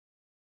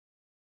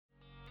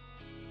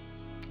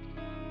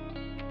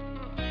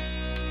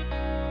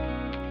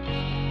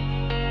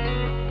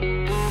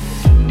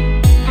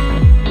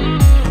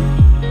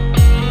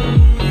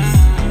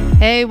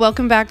Hey,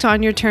 welcome back to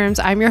On Your Terms.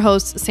 I'm your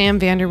host, Sam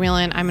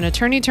Vanderwielen. I'm an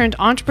attorney turned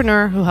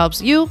entrepreneur who helps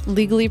you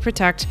legally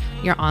protect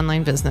your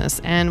online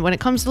business. And when it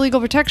comes to legal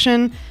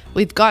protection,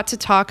 we've got to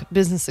talk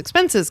business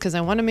expenses because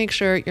I want to make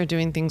sure you're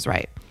doing things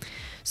right.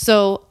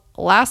 So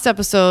last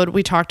episode,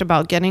 we talked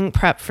about getting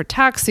prepped for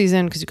tax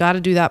season because you got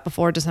to do that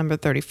before December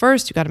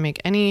 31st. You got to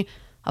make any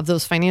of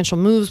those financial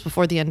moves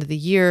before the end of the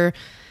year.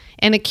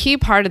 And a key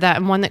part of that,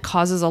 and one that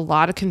causes a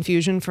lot of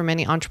confusion for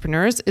many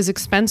entrepreneurs, is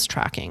expense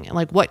tracking.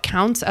 Like what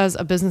counts as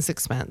a business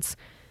expense?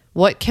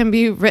 What can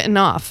be written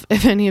off?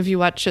 If any of you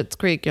watch Schitt's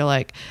Creek, you're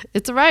like,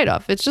 it's a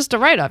write-off. It's just a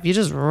write-off. You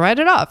just write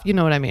it off. You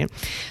know what I mean?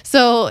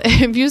 So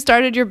if you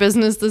started your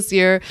business this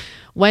year,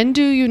 when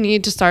do you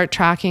need to start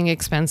tracking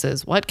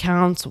expenses? What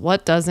counts?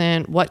 What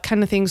doesn't? What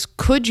kind of things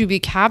could you be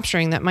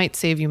capturing that might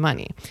save you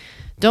money?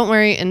 Don't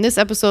worry, in this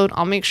episode,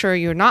 I'll make sure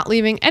you're not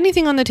leaving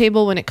anything on the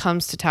table when it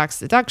comes to tax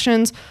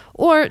deductions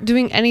or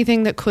doing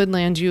anything that could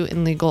land you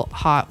in legal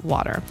hot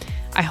water.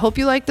 I hope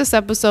you like this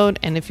episode,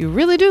 and if you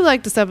really do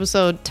like this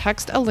episode,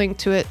 text a link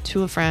to it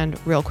to a friend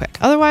real quick.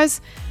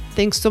 Otherwise,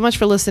 thanks so much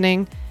for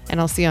listening, and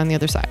I'll see you on the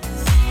other side.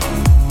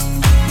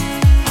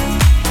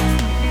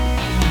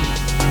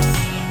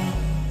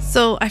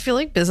 So I feel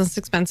like business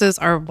expenses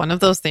are one of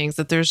those things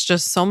that there's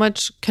just so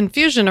much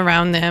confusion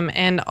around them,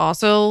 and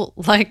also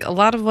like a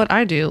lot of what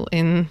I do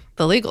in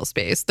the legal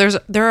space.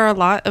 There are a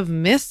lot of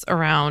myths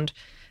around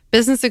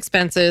business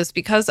expenses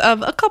because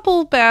of a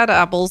couple bad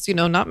apples,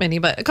 not many,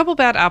 but a couple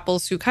bad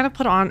apples who kind of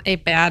put on a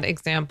bad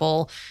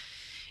example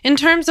in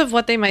terms of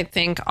what they might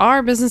think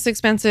are business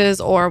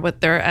expenses or what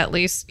they're at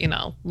least,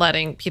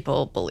 letting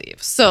people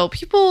believe. So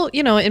people,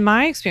 in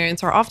my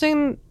experience are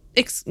often,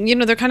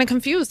 they're kind of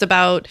confused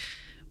about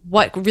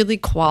what really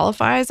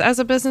qualifies as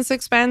a business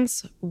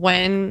expense,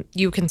 when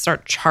you can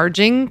start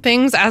charging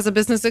things as a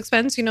business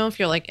expense, if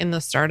you're like in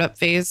the startup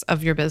phase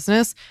of your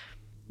business,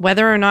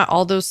 whether or not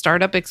all those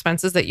startup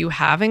expenses that you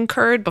have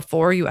incurred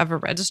before you ever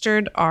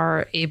registered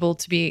are able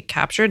to be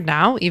captured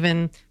now,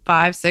 even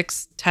 5,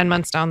 6, 10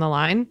 months down the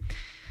line.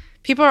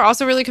 People are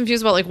also really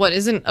confused about like what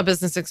isn't a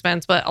business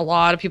expense, but a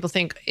lot of people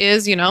think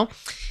is,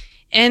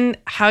 and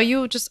how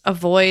you just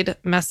avoid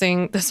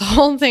messing this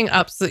whole thing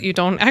up so that you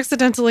don't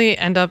accidentally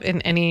end up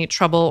in any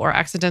trouble or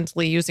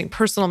accidentally using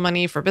personal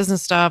money for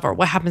business stuff, or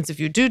what happens if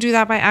you do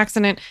that by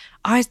accident.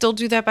 I still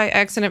do that by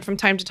accident from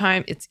time to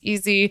time. It's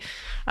easy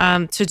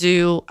to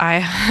do.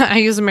 I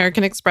use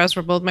American Express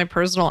for both my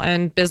personal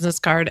and business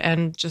card,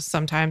 and just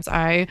sometimes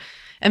I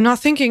am not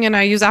thinking and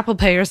I use Apple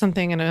Pay or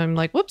something and I'm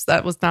like, whoops,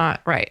 that was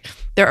not right.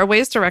 There are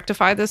ways to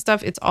rectify this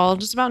stuff. It's all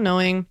just about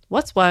knowing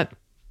what's what,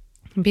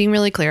 being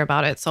really clear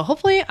about it. So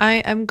hopefully I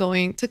am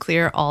going to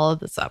clear all of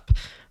this up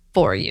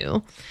for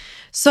you.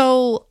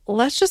 So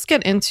let's just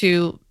get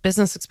into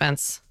business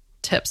expense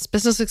tips,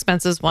 business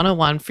expenses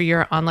 101 for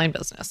your online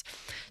business.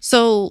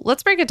 So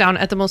let's break it down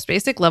at the most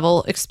basic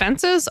level.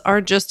 Expenses are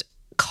just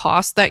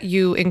costs that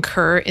you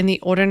incur in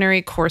the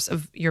ordinary course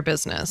of your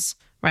business,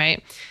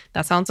 right?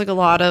 That sounds like a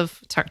lot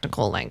of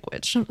technical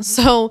language.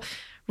 So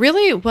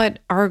really what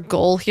our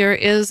goal here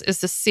is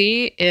to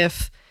see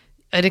if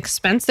an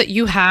expense that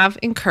you have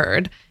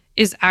incurred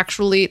is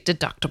actually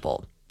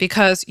deductible,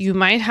 because you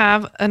might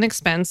have an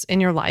expense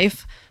in your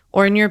life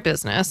or in your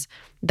business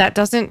that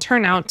doesn't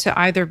turn out to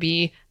either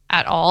be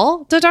at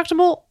all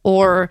deductible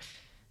or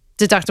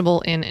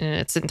deductible in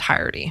its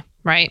entirety,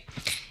 right?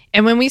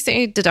 And when we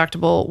say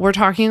deductible, we're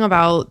talking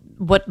about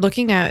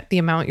looking at the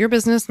amount your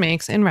business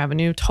makes in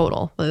revenue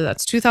total, whether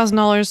that's $2,000,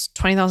 $20,000,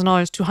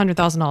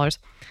 $200,000,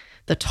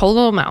 the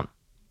total amount.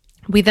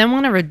 We then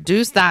want to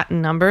reduce that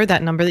number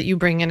that you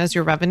bring in as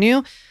your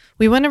revenue.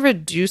 We want to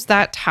reduce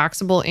that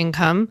taxable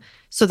income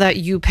so that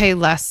you pay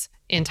less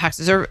in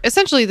taxes, or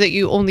essentially that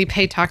you only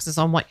pay taxes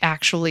on what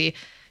actually,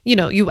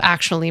 you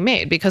actually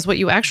made, because what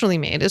you actually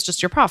made is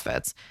just your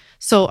profits.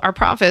 So our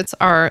profits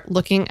are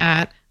looking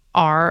at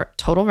our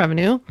total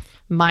revenue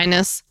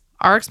minus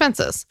our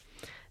expenses.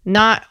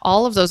 Not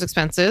all of those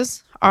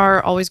expenses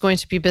are always going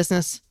to be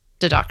business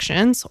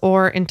deductions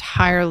or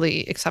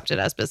entirely accepted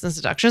as business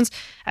deductions,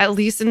 at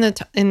least in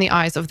the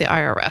eyes of the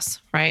IRS,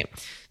 right?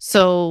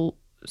 So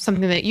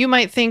something that you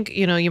might think,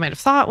 you might have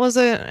thought was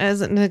as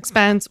an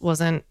expense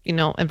wasn't,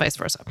 and vice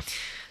versa.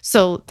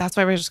 So that's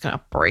why we're just going to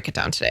break it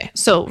down today.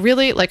 So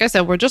really, like I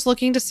said, we're just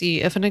looking to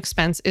see if an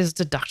expense is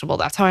deductible.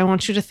 That's how I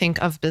want you to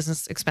think of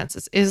business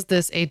expenses. Is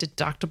this a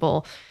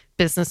deductible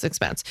business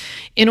expense?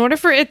 In order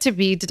for it to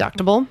be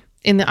deductible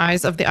in the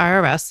eyes of the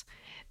IRS,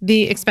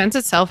 the expense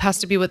itself has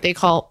to be what they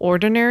call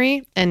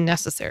ordinary and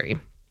necessary.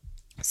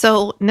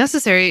 So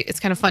necessary, it's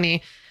kind of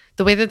funny.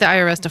 The way that the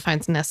IRS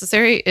defines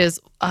necessary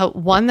is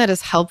one that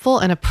is helpful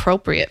and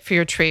appropriate for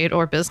your trade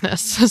or business.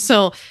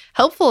 So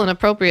helpful and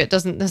appropriate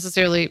doesn't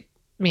necessarily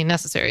mean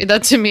necessary.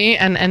 That to me,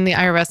 and the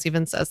IRS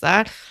even says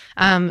that,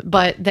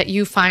 but that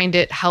you find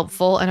it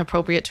helpful and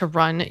appropriate to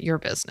run your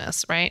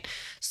business, right?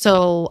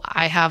 So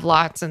I have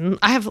lots and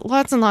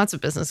lots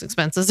of business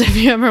expenses if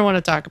you ever want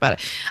to talk about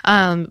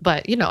it.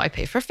 But I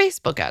pay for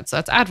Facebook ads, so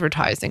that's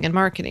advertising and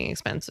marketing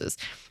expenses.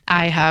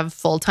 I have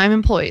full-time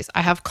employees.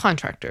 I have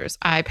contractors.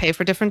 I pay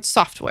for different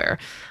software.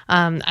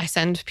 I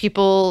send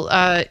people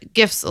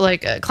gifts,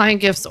 like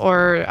client gifts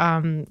or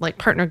like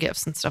partner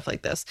gifts and stuff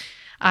like this.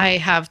 I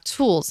have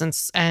tools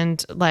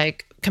and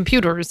like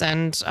computers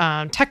and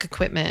tech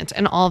equipment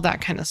and all of that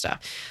kind of stuff.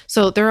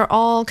 So there are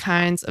all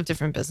kinds of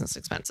different business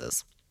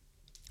expenses.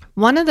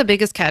 One of the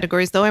biggest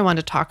categories, though, I want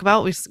to talk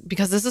about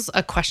because this is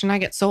a question I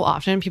get so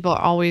often. People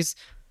are always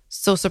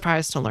so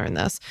surprised to learn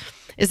this,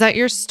 is that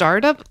your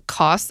startup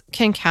costs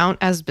can count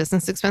as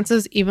business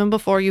expenses even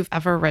before you've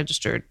ever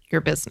registered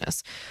your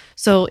business.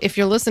 So if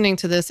you're listening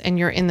to this and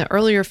you're in the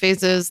earlier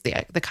phases,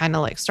 the kind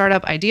of like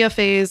startup idea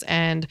phase,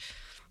 and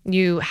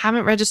you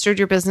haven't registered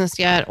your business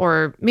yet,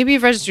 or maybe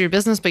you've registered your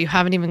business, but you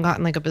haven't even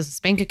gotten like a business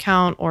bank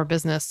account or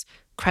business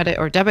credit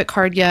or debit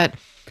card yet,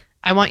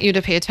 I want you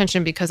to pay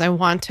attention because I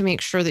want to make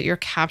sure that you're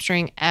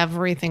capturing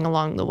everything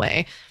along the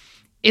way.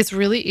 It's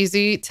really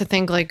easy to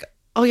think like,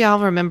 oh yeah, I'll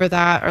remember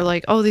that. Or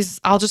like, oh,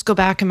 I'll just go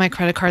back in my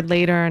credit card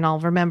later and I'll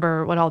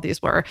remember what all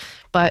these were.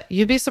 But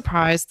you'd be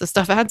surprised. The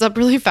stuff adds up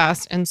really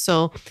fast. And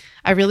so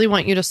I really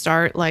want you to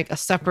start like a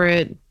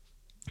separate,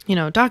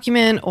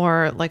 document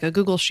or like a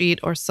Google sheet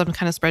or some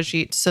kind of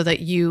spreadsheet so that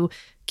you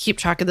keep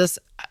track of this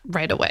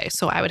right away.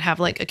 So I would have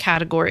like a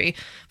category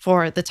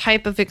for the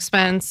type of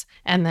expense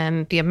and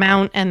then the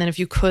amount. And then if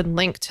you could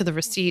link to the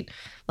receipt,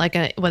 like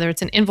whether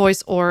it's an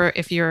invoice or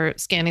if you're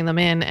scanning them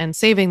in and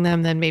saving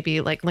them, then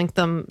maybe like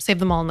save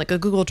them all in like a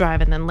Google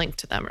Drive and then link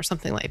to them or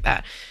something like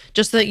that,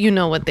 just so that you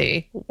know what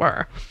they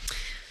were.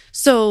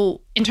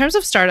 So in terms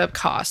of startup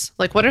costs,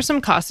 like what are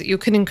some costs that you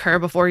could incur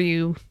before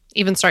you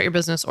even start your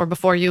business or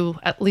before you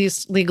at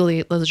least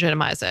legally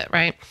legitimize it,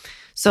 right?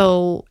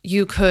 So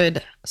you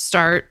could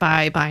start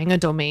by buying a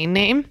domain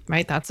name,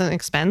 right? That's an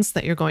expense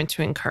that you're going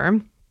to incur.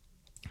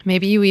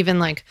 Maybe you even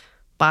like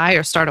buy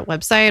or start a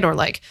website, or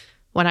like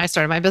when I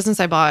started my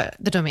business, I bought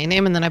the domain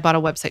name and then I bought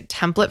a website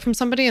template from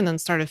somebody and then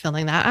started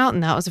filling that out.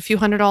 And that was a few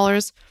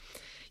 $100s.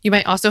 You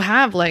might also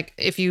have, like,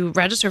 if you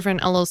register for an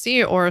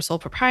LLC or a sole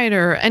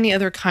proprietor or any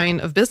other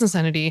kind of business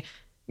entity,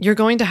 you're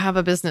going to have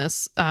a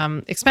business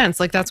expense.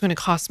 Like that's going to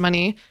cost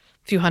money,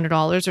 a few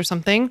 $100s or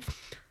something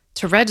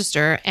to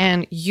register,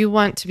 and you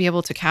want to be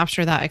able to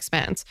capture that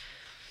expense.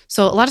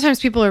 So a lot of times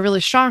people are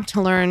really shocked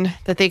to learn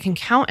that they can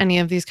count any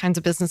of these kinds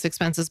of business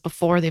expenses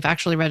before they've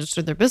actually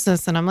registered their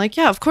business. And I'm like,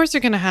 yeah, of course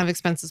you're going to have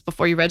expenses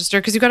before you register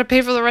because you got to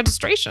pay for the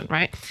registration,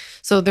 right?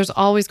 So there's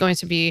always going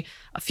to be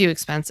a few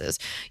expenses.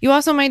 You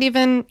also might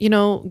even,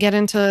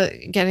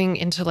 getting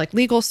into like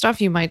legal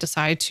stuff. You might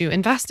decide to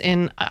invest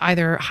in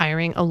either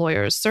hiring a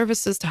lawyer's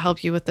services to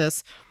help you with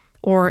this,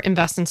 or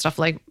invest in stuff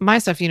like my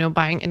stuff,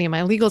 buying any of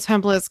my legal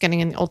templates,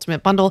 getting an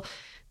ultimate bundle.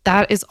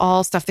 That is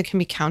all stuff that can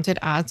be counted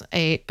as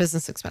a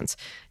business expense.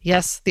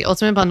 Yes, the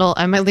ultimate bundle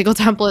and my legal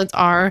templates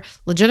are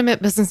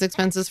legitimate business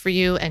expenses for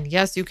you. And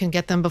yes, you can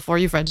get them before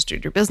you've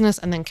registered your business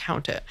and then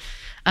count it.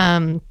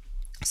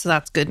 So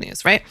that's good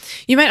news, right?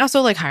 You might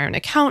also like hire an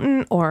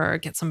accountant or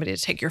get somebody to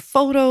take your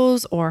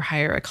photos, or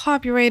hire a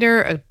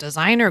copywriter, a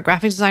designer, a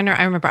graphic designer.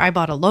 I remember I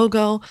bought a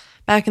logo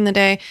back in the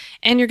day,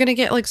 and you're going to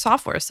get like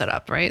software set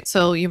up, right?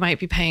 So you might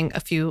be paying a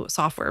few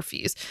software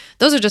fees.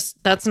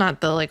 That's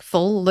not the like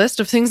full list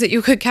of things that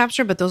you could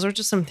capture, but those are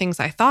just some things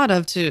I thought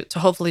of to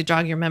hopefully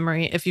jog your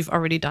memory if you've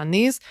already done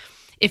these.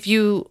 If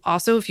you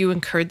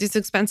incurred these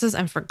expenses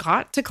and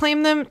forgot to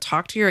claim them,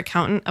 talk to your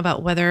accountant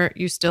about whether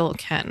you still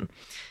can.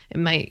 It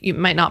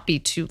might not be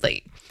too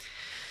late.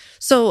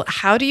 So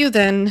how do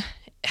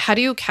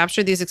you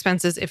capture these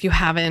expenses if you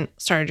haven't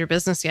started your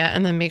business yet,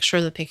 and then make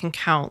sure that they can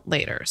count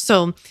later?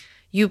 So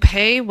you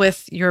pay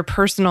with your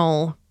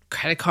personal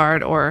credit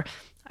card, or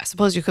I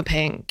suppose you could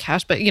pay in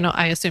cash, but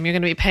I assume you're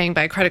going to be paying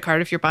by credit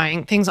card if you're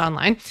buying things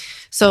online.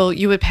 So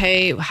you would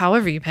pay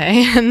however you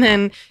pay, and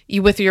then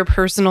you with your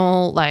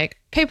personal like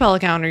PayPal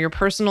account or your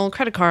personal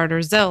credit card or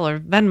Zelle or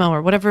Venmo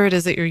or whatever it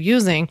is that you're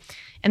using.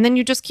 And then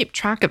you just keep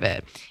track of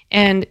it.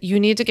 And you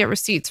need to get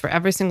receipts for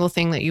every single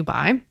thing that you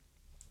buy.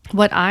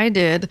 What I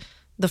did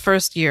the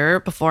first year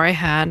before I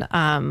had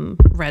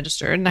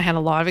registered, and I had a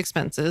lot of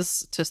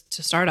expenses to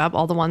start up,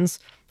 all the ones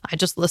I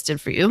just listed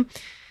for you,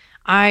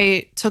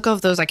 I took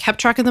of those, I kept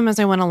track of them as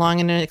I went along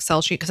in an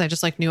Excel sheet because I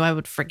just like knew I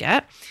would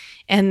forget.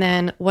 And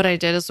then what I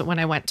did is when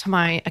I went to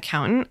my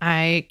accountant,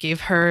 I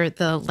gave her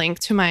the link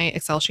to my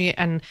Excel sheet.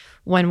 And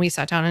when we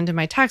sat down and did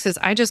my taxes,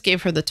 I just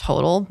gave her the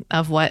total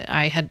of what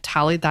I had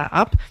tallied that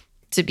up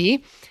to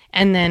be.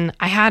 And then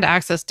I had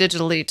access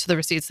digitally to the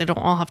receipts. They don't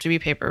all have to be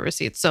paper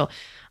receipts. So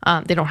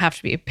they don't have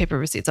to be paper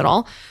receipts at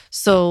all.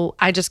 So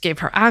I just gave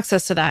her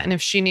access to that. And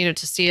if she needed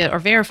to see it or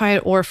verify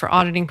it, or for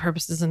auditing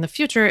purposes in the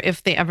future,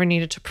 if they ever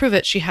needed to prove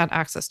it, she had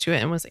access to it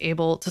and was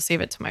able to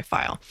save it to my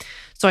file.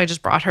 So I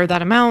just brought her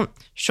that amount,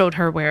 showed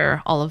her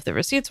where all of the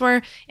receipts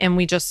were, and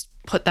we just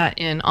put that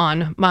in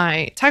on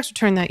my tax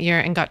return that year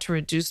and got to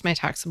reduce my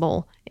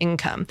taxable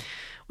income,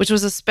 which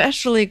was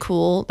especially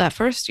cool that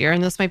first year.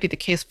 And this might be the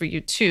case for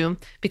you too,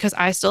 because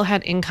I still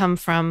had income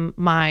from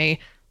my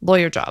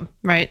lawyer job,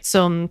 right?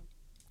 So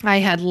I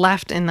had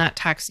left in that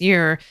tax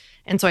year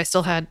And so I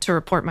still had to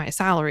report my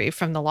salary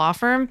from the law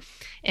firm.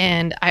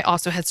 And I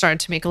also had started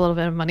to make a little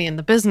bit of money in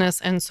the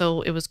business. And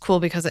so it was cool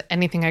because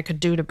anything I could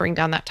do to bring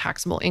down that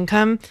taxable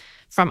income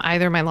from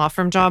either my law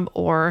firm job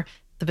or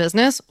the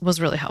business was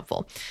really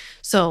helpful.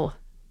 So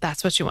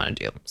that's what you want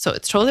to do. So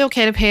it's totally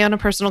okay to pay on a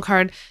personal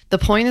card. The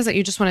point is that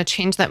you just want to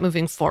change that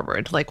moving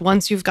forward. Like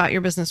once you've got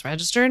your business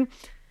registered,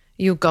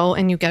 you go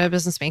and you get a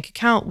business bank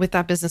account. With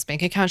that business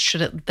bank account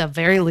should at the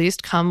very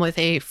least come with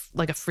a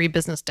free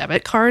business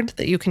debit card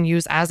that you can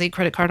use as a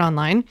credit card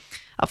online.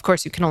 Of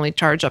course, you can only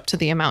charge up to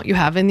the amount you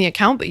have in the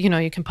account, but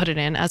you can put it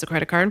in as a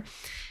credit card.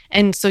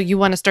 And so you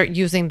want to start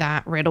using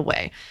that right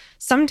away.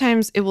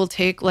 Sometimes it will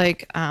take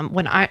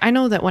when I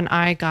know that when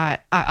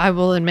I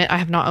will admit I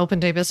have not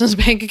opened a business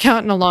bank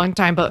account in a long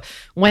time, but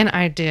when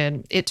I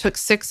did, it took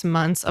 6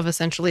 months of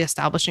essentially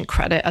establishing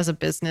credit as a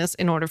business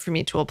in order for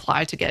me to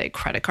apply to get a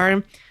credit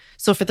card.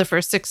 So for the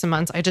first 6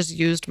 months, I just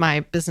used my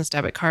business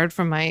debit card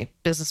from my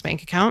business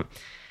bank account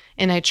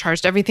and I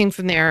charged everything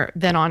from there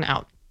then on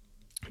out.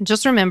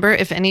 Just remember,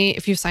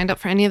 if you signed up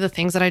for any of the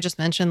things that I just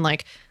mentioned,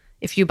 like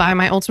if you buy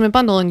my ultimate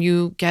bundle and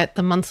you get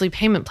the monthly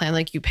payment plan,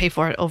 like you pay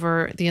for it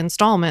over the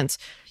installments,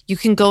 you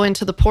can go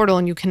into the portal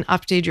and you can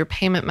update your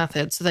payment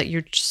method so that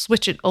you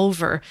switch it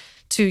over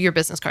to your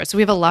business card. So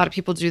we have a lot of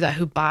people do that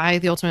who buy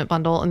the ultimate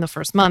bundle in the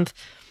first month.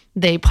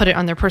 They put it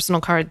on their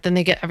personal card, then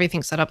they get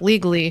everything set up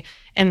legally.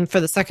 And for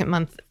the second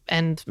month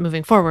and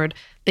moving forward,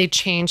 they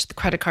change the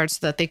credit card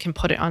so that they can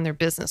put it on their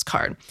business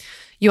card.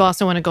 You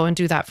also want to go and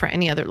do that for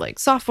any other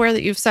software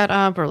that you've set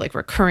up or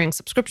recurring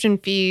subscription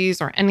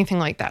fees or anything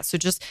like that. So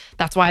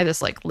that's why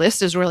this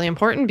list is really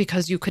important,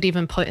 because you could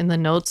even put in the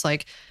notes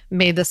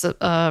made this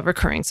a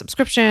recurring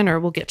subscription or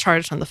will get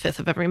charged on the 5th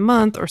of every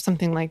month or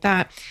something like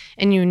that.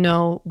 And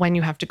when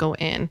you have to go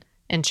in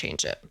and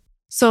change it.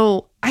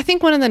 So I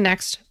think one of the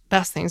next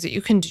best things that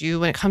you can do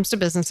when it comes to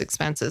business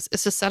expenses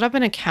is to set up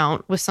an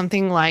account with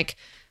something like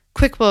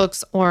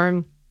QuickBooks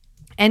or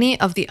any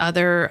of the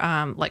other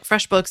like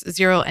FreshBooks,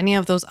 Xero, any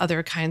of those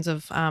other kinds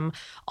of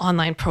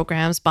online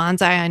programs.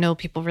 Bonsai, I know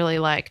people really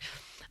like.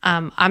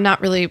 I'm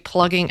not really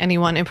plugging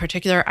anyone in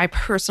particular. I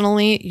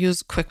personally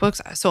use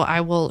QuickBooks, so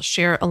I will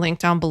share a link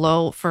down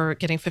below for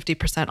getting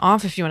 50%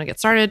 off if you want to get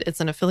started.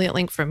 It's an affiliate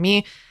link from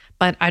me.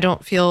 But I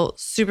don't feel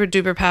super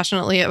duper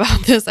passionately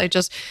about this. I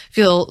just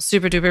feel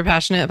super duper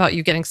passionate about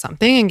you getting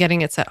something and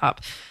getting it set up.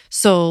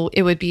 So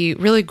it would be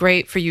really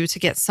great for you to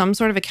get some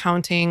sort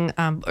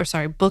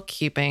of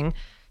bookkeeping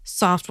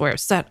software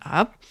set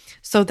up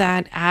so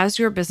that as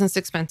your business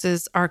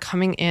expenses are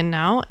coming in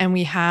now and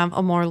we have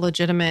a more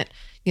legitimate,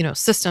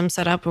 system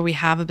set up where we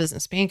have a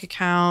business bank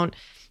account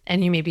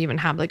and you maybe even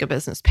have a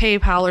business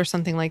PayPal or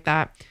something like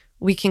that,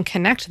 we can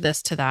connect this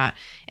to that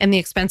and the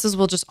expenses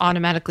will just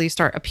automatically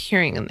start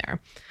appearing in there.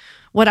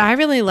 What I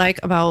really like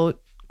about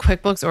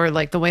QuickBooks or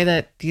the way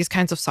that these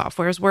kinds of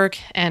softwares work,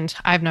 and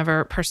I've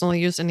never personally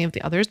used any of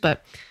the others,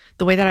 but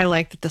the way that I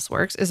like that this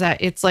works is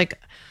that it's what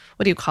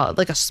do you call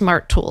it? A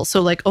smart tool.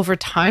 So over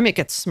time it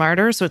gets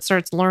smarter. So it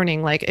starts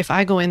learning, if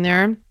I go in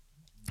there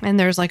and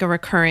there's a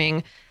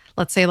recurring,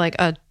 let's say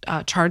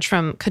a charge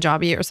from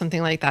Kajabi or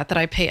something like that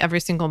I pay every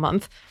single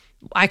month,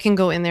 I can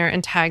go in there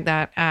and tag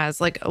that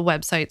as a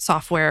website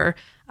software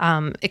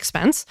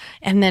expense.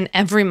 And then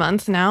every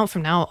month now,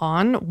 from now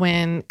on,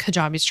 when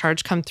Kajabi's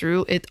charge come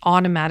through, it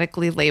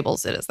automatically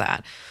labels it as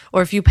that.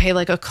 Or if you pay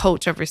a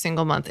coach every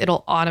single month,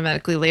 it'll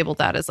automatically label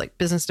that as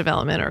business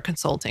development or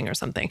consulting or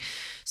something.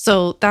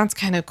 So that's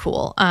kind of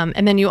cool.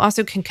 And then you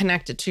also can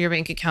connect it to your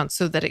bank account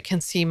so that it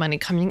can see money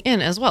coming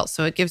in as well.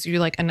 So it gives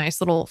you a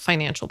nice little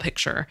financial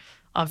picture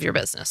of your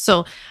business.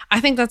 So I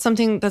think that's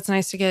something that's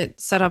nice to get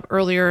set up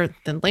earlier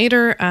than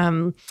later.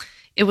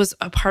 It was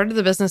a part of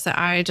the business that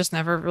I just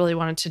never really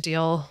wanted to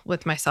deal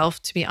with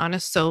myself, to be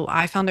honest. So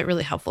I found it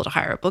really helpful to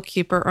hire a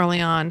bookkeeper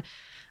early on.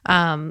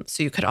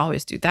 So you could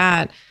always do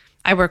that.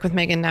 I work with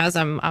Megan Nez.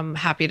 I'm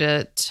happy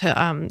to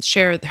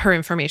share her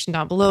information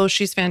down below.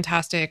 She's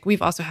fantastic.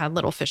 We've also had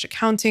Little Fish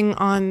Accounting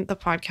on the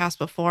podcast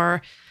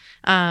before.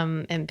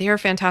 And they're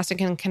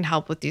fantastic and can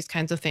help with these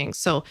kinds of things.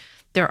 So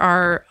there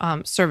are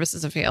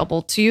services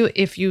available to you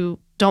if you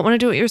don't want to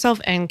do it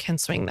yourself and can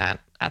swing that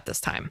at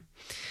this time.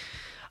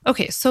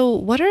 Okay, so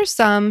what are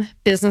some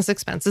business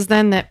expenses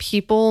then that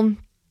people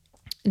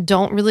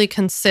don't really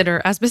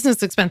consider as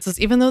business expenses,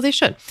 even though they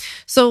should?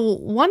 So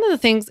one of the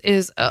things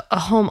is a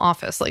home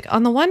office.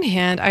 On the one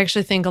hand, I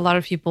actually think a lot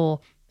of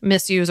people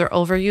misuse or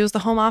overuse the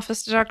home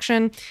office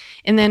deduction.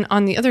 And then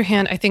on the other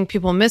hand, I think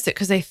people miss it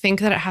because they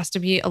think that it has to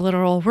be a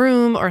literal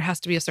room or it has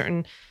to be a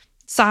certain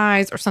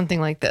size or something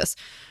like this.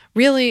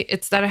 Really,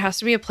 it's that it has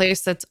to be a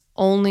place that's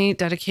only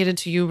dedicated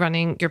to you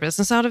running your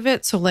business out of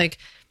it. So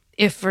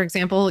if, for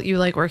example, you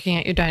like working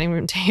at your dining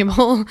room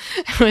table,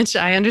 which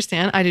I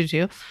understand, I do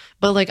too,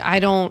 but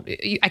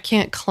I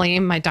can't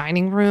claim my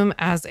dining room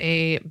as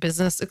a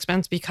business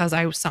expense because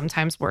I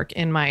sometimes work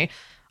in my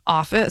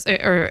office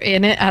or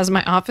in it as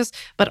my office,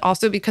 but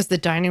also because the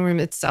dining room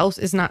itself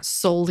is not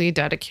solely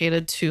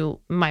dedicated to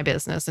my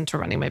business and to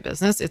running my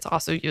business. It's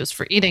also used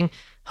for eating,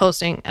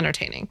 hosting,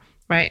 entertaining,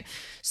 right?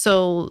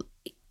 So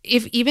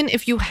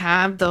If you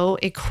have though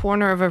a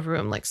corner of a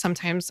room, like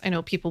sometimes I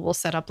know people will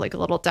set up like a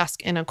little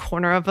desk in a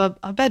corner of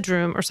a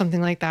bedroom or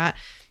something like that.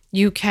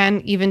 You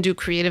can even do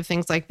creative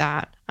things like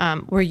that,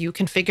 where you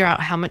can figure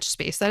out how much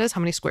space that is,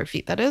 how many square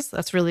feet that is.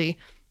 That's really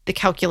the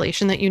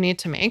calculation that you need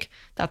to make.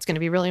 That's going to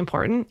be really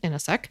important in a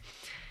sec.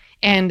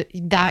 And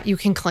that you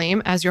can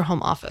claim as your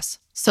home office.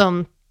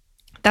 So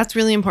that's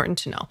really important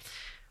to know.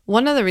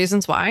 One of the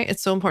reasons why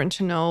it's so important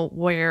to know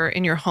where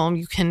in your home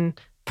you can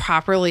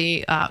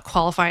properly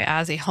qualify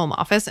as a home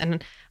office,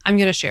 and I'm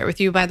going to share with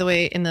you, by the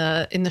way, in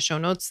the show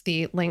notes,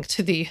 the link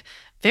to the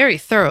very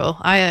thorough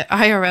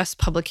IRS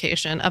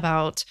publication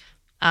about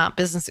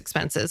business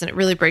expenses, and it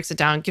really breaks it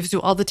down, gives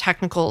you all the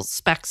technical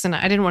specs. And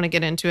I didn't want to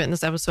get into it in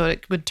this episode;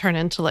 it would turn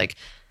into like,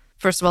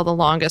 first of all, the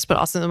longest, but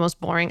also the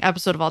most boring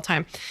episode of all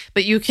time.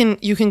 But you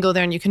can go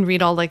there and you can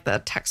read all like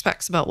the tech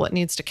specs about what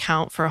needs to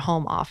count for a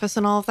home office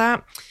and all of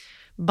that.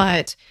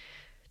 But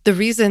the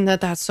reason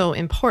that that's so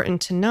important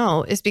to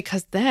know is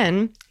because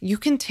then you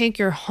can take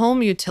your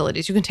home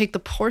utilities, you can take the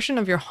portion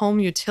of your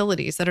home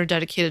utilities that are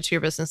dedicated to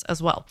your business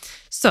as well.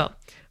 So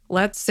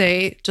let's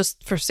say,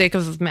 just for sake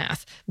of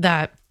math,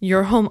 that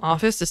your home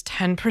office is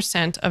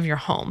 10% of your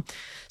home.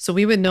 So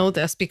we would know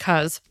this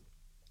because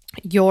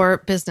your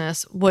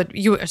business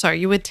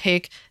you would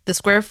take the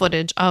square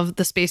footage of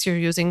the space you're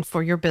using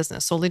for your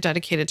business, solely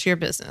dedicated to your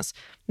business,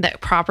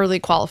 that properly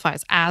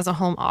qualifies as a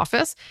home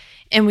office.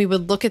 And we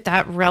would look at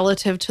that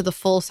relative to the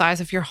full size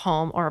of your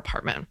home or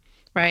apartment,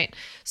 right?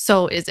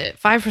 So is it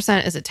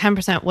 5%? Is it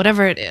 10%?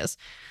 Whatever it is.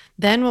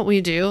 Then what we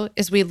do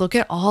is we look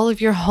at all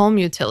of your home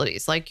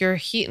utilities, like your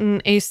heat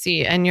and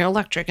AC and your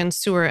electric and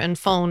sewer and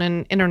phone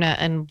and internet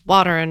and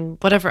water and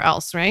whatever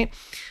else, right?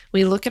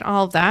 We look at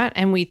all of that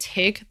and we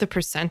take the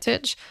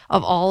percentage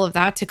of all of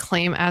that to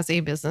claim as a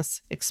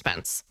business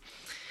expense.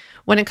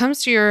 When it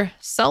comes to your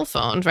cell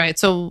phone, right?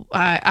 So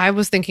I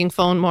was thinking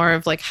phone more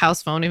of like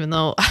house phone, even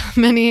though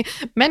many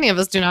of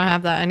us do not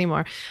have that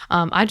anymore.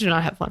 I do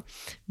not have one.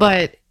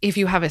 But if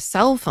you have a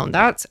cell phone,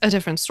 that's a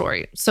different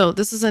story. So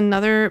this is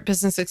another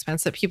business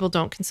expense that people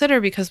don't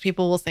consider because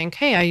people will think,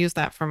 hey, I use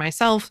that for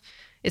myself.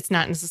 It's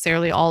not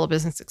necessarily all a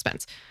business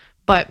expense.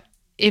 But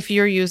if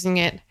you're using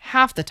it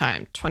half the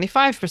time,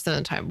 25% of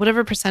the time,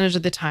 whatever percentage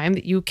of the time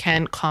that you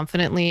can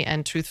confidently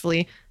and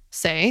truthfully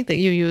say that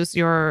you use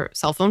your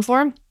cell phone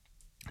for,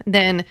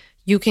 then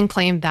you can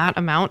claim that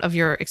amount of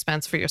your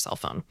expense for your cell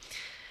phone.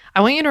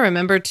 I want you to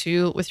remember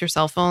too, with your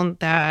cell phone,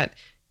 that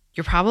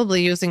you're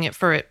probably using it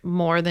for it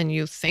more than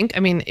you think. I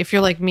mean, if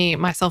you're like me,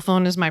 my cell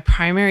phone is my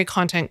primary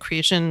content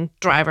creation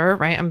driver,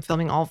 right? I'm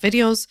filming all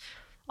videos,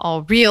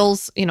 all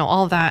reels,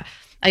 all of that.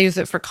 I use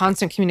it for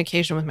constant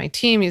communication with my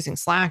team using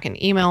Slack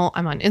and email.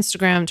 I'm on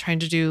Instagram trying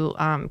to do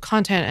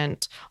content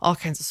and all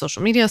kinds of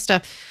social media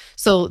stuff.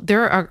 So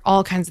there are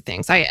all kinds of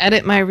things. I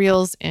edit my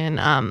reels in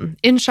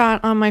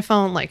InShot on my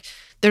phone. Like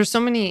there's so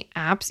many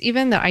apps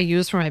even that I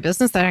use for my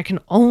business that I can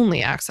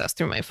only access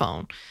through my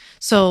phone.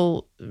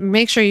 So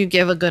make sure you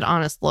give a good,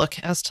 honest look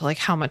as to like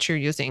how much you're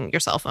using your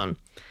cell phone.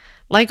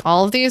 Like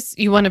all of these,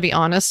 you want to be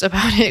honest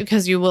about it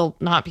because you will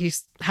not be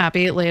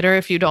happy later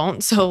if you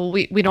don't. So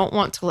we don't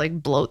want to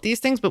like bloat these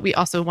things, but we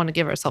also want to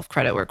give ourselves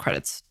credit where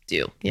credit's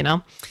due,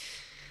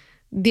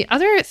 The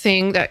other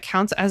thing that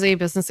counts as a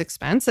business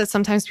expense that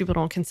sometimes people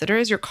don't consider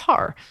is your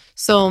car.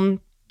 So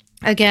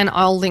again,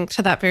 I'll link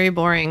to that very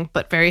boring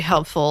but very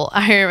helpful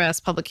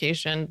IRS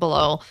publication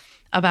below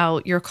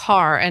about your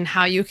car and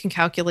how you can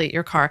calculate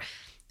your car.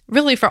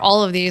 Really, for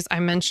all of these,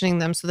 I'm mentioning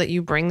them so that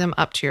you bring them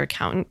up to your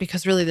accountant,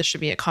 because really this should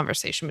be a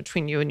conversation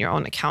between you and your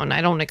own accountant. I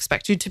don't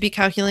expect you to be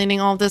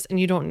calculating all of this, and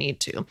you don't need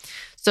to.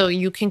 So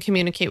you can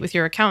communicate with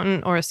your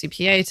accountant or a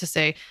CPA to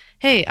say,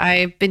 hey,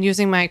 I've been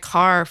using my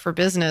car for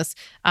business.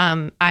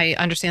 I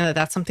understand that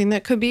that's something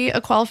that could be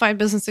a qualified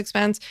business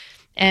expense.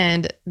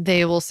 And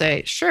they will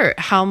say, sure,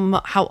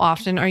 how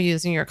often are you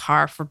using your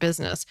car for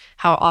business?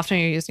 How often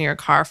are you using your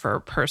car for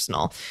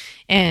personal?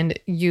 And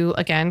you,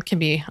 again, can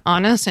be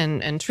honest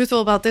and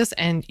truthful about this,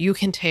 and you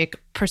can take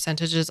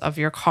percentages of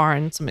your car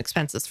and some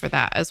expenses for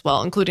that as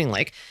well, including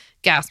like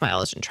gas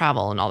mileage and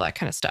travel and all that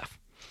kind of stuff.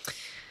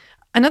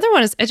 Another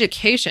one is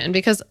education,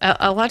 because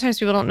a lot of times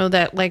people don't know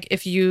that, like,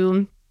 if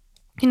you're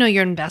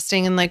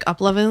investing in like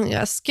up-leveling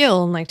a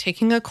skill and like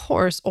taking a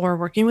course or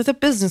working with a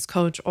business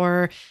coach,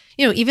 or,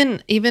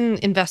 even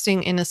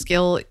investing in a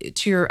skill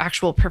to your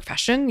actual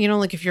profession,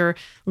 like if you're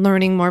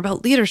learning more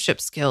about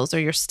leadership skills or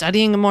you're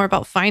studying more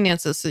about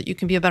finances so that you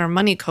can be a better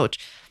money coach,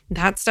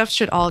 that stuff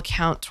should all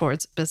count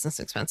towards business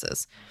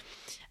expenses.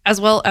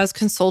 As well as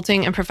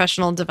consulting and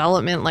professional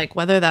development, like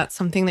whether that's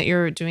something that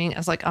you're doing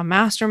as like a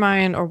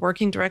mastermind or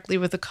working directly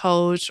with a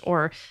coach,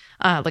 or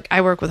like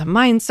I work with a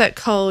mindset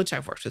coach.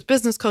 I've worked with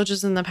business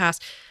coaches in the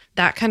past.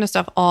 That kind of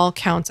stuff all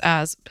counts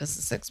as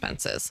business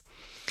expenses.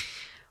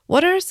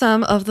 What are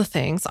some of the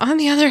things, on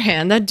the other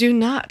hand, that do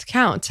not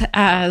count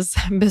as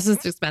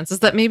business expenses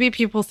that maybe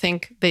people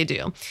think they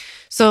do?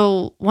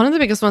 So one of the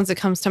biggest ones that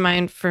comes to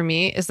mind for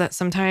me is that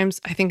sometimes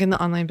I think in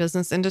the online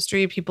business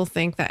industry, people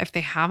think that if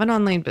they have an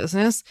online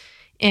business,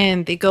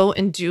 and they go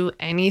and do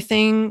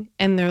anything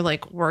and they're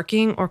like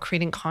working or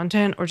creating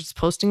content or just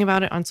posting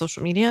about it on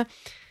social media,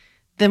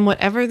 then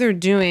whatever they're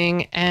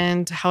doing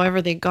and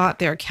however they got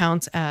there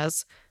counts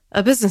as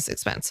a business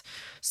expense.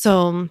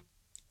 So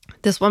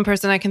this one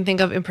person I can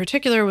think of in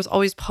particular was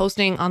always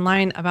posting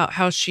online about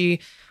how she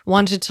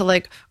wanted to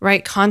like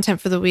write content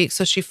for the week.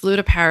 So she flew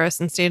to Paris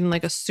and stayed in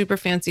like a super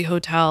fancy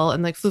hotel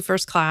and like flew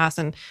first class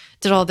and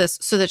did all this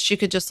so that she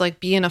could just like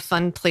be in a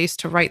fun place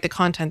to write the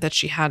content that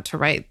she had to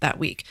write that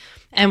week.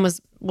 And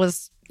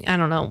was I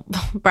don't know,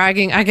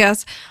 bragging, I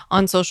guess,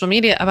 on social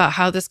media about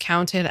how this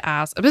counted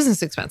as a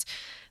business expense.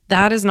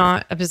 That is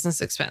not a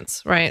business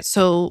expense, right?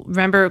 So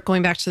remember,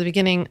 going back to the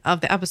beginning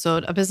of the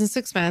episode, a business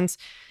expense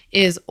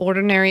is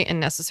ordinary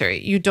and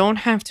necessary. You don't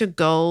have to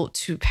go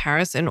to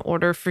Paris in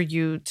order for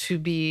you to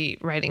be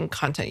writing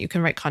content. You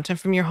can write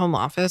content from your home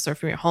office or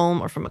from your home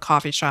or from a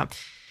coffee shop.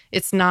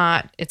 It's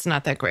not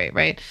that great,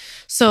 right?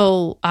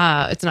 So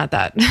it's not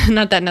that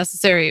not that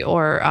necessary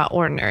or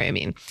ordinary. I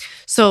mean,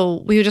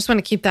 so we just want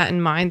to keep that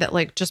in mind, that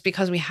like just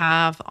because we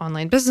have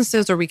online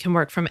businesses or we can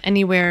work from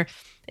anywhere,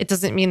 it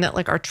doesn't mean that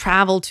like our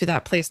travel to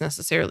that place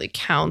necessarily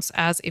counts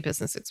as a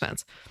business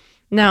expense.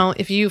 Now,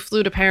 if you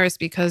flew to Paris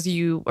because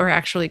you are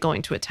actually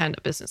going to attend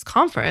a business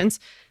conference,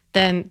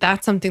 then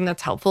that's something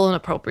that's helpful and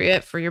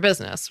appropriate for your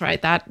business,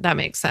 right? That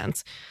makes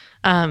sense.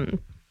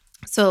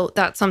 So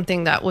that's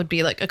something that would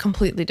be like a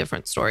completely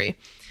different story.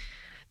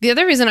 The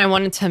other reason I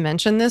wanted to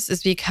mention this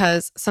is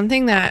because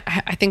something that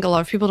I think a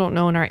lot of people don't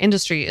know in our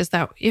industry is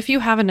that if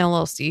you have an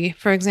LLC,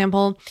 for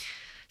example,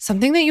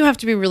 something that you have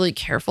to be really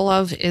careful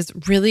of is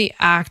really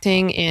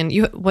acting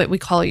in what we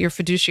call it your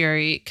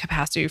fiduciary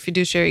capacity, your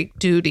fiduciary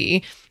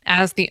duty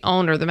as the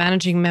owner, the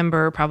managing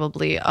member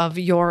probably of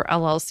your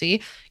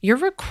LLC. You're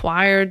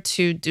required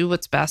to do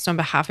what's best on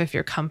behalf of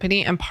your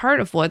company. And part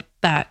of what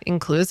that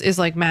includes is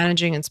like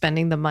managing and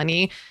spending the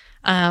money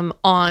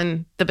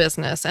on the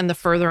business and the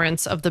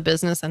furtherance of the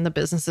business and the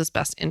business's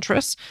best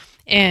interests,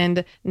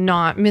 and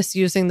not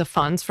misusing the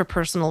funds for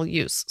personal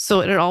use. So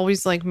it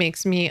always like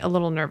makes me a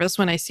little nervous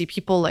when I see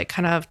people like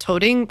kind of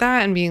toting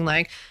that and being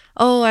like,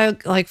 oh, I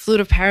like flew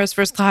to Paris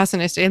first class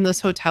and I stayed in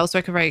this hotel so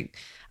I could write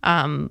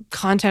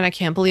content. I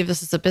can't believe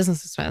this is a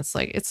business expense.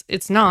 Like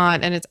it's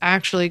not, and it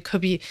actually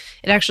could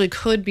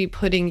be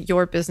putting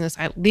your business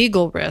at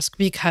legal risk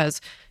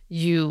because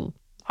you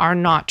are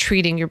not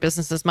treating your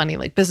business's money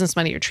like business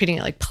money. You're treating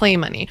it like play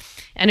money.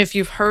 And if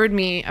you've heard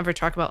me ever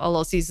talk about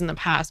LLCs in the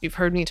past, you've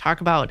heard me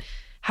talk about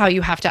how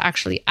you have to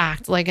actually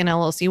act like an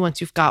LLC once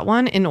you've got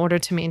one in order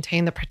to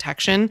maintain the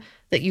protection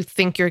that you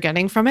think you're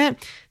getting from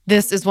it.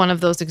 This is one of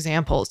those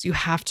examples. You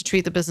have to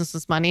treat the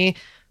business's money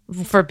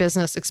for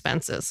business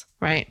expenses,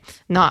 right?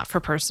 Not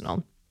for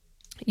personal.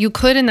 You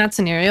could, in that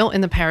scenario,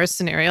 in the Paris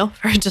scenario,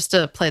 just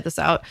to play this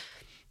out,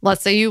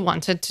 let's say you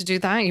wanted to do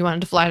that. You wanted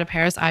to fly to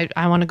Paris. I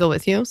want to go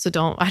with you. So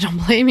I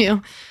don't blame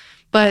you.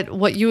 But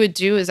what you would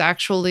do is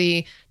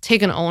actually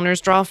take an owner's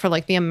draw for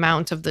like the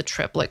amount of the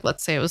trip. Like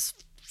let's say it was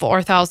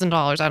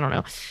 $4,000. I don't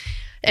know.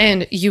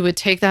 And you would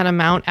take that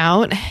amount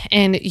out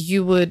and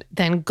you would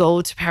then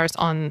go to Paris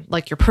on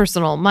like your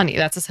personal money.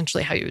 That's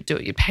essentially how you would do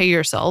it. You'd pay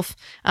yourself.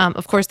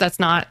 Of course, that's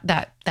not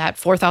that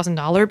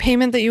 $4,000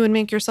 payment that you would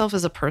make yourself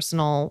as a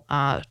personal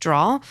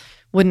draw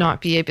would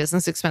not be a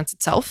business expense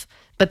itself.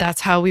 But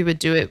that's how we would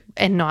do it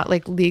and not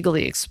like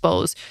legally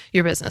expose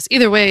your business.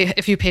 Either way,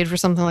 if you paid for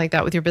something like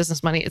that with your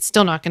business money, it's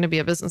still not going to be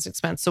a business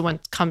expense. So when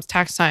it comes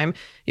tax time,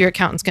 your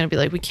accountant's going to be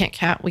like, we can't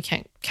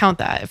count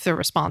that if they're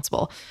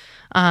responsible.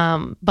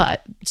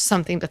 But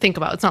something to think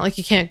about. It's not like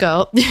you can't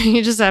go.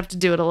 You just have to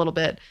do it a little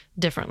bit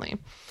differently.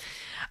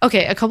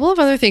 Okay, a couple of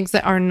other things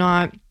that are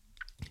not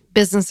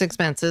business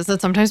expenses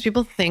that sometimes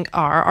people think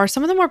are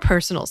some of the more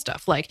personal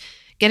stuff, like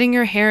getting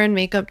your hair and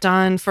makeup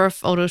done for a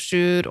photo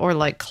shoot, or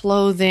like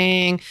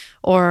clothing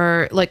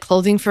for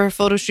a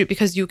photo shoot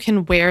because you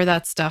can wear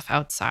that stuff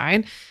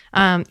outside.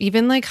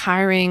 Even like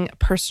hiring a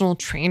personal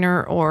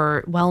trainer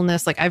or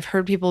wellness. Like I've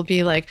heard people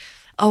be like,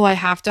 oh, I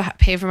have to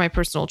pay for my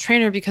personal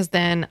trainer because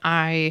then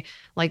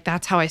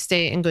that's how I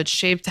stay in good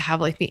shape to have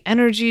like the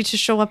energy to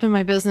show up in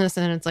my business.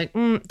 And it's like,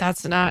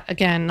 that's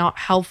not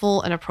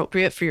helpful and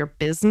appropriate for your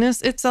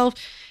business itself.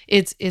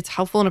 It's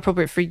helpful and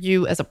appropriate for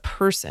you as a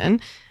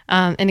person.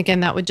 And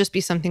again, that would just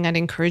be something I'd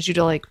encourage you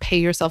to like pay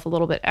yourself a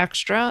little bit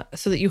extra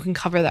so that you can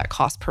cover that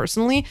cost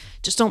personally.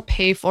 Just don't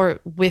pay for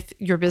it with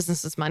your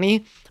business's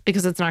money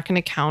because it's not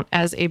going to count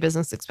as a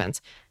business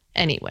expense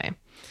anyway.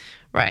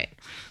 Right.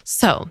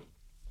 So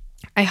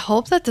I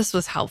hope that this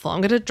was helpful. I'm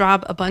going to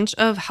drop a bunch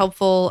of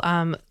helpful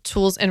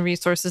tools and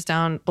resources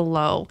down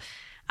below.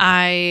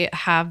 I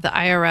have the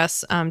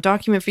IRS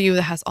document for you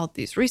that has all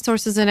these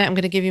resources in it. I'm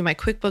going to give you my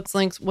QuickBooks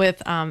links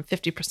with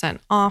 50%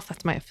 off.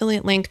 That's my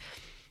affiliate link.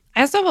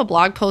 I also have a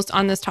blog post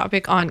on this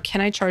topic on can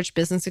I charge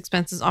business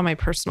expenses on my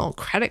personal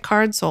credit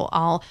card? So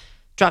I'll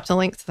drop the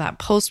link to that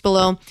post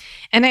below.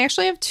 And I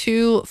actually have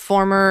two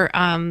former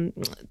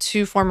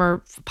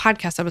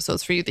podcast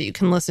episodes for you that you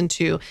can listen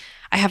to.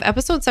 I have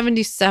episode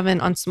 77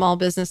 on small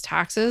business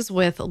taxes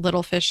with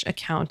Little Fish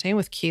Accounting,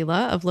 with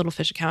Keela of Little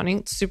Fish Accounting.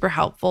 It's super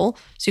helpful.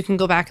 So you can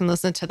go back and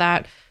listen to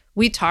that.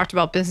 We talked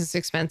about business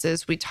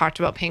expenses. We talked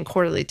about paying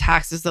quarterly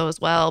taxes though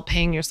as well,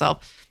 paying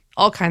yourself,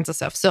 all kinds of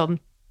stuff. So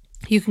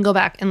you can go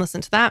back and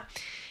listen to that.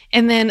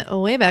 And then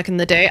way back in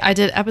the day, I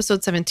did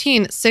episode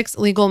 17, 6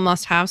 legal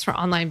must-haves for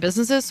online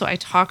businesses. So I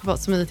talk about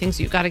some of the things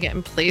you've got to get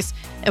in place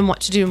and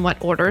what to do in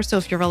what order. So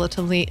if you're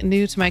relatively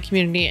new to my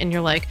community and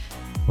you're like,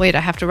 wait, I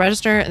have to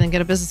register and then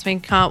get a business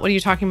bank account, what are you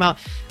talking about?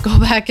 Go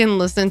back and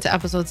listen to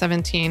episode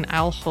 17.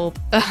 I'll hope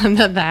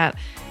that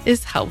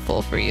is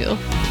helpful for you.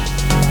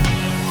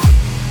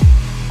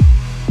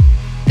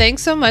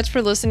 Thanks so much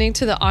for listening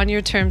to the On Your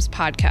Terms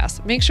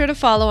podcast. Make sure to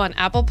follow on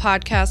Apple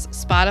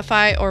Podcasts,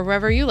 Spotify, or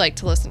wherever you like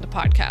to listen to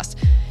podcasts.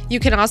 You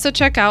can also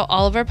check out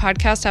all of our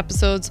podcast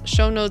episodes,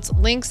 show notes,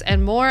 links,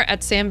 and more at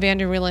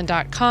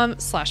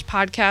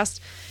samvanderwielen.com/podcast.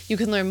 You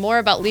can learn more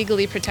about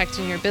legally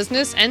protecting your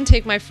business and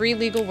take my free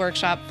legal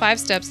workshop,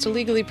 5 Steps to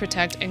Legally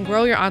Protect and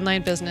Grow Your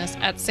Online Business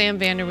at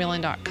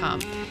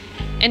samvanderwielen.com.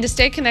 And to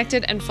stay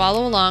connected and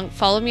follow along,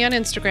 follow me on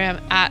Instagram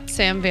at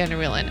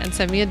samvanderwielen and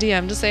send me a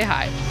DM to say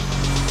hi.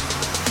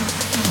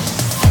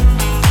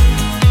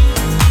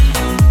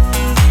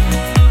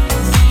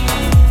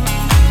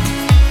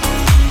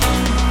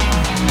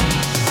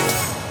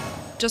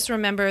 Just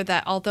remember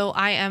that although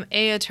I am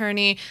an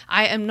attorney,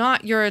 I am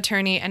not your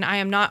attorney, and I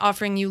am not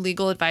offering you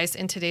legal advice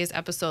in today's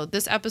episode.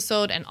 This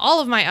episode and all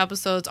of my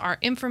episodes are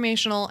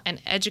informational and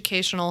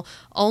educational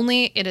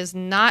only. It is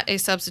not a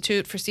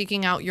substitute for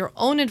seeking out your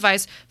own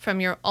advice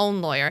from your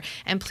own lawyer.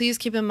 And please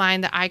keep in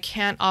mind that I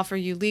can't offer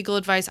you legal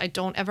advice. I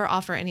don't ever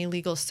offer any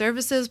legal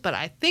services, but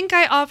I think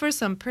I offer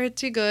some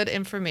pretty good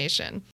information.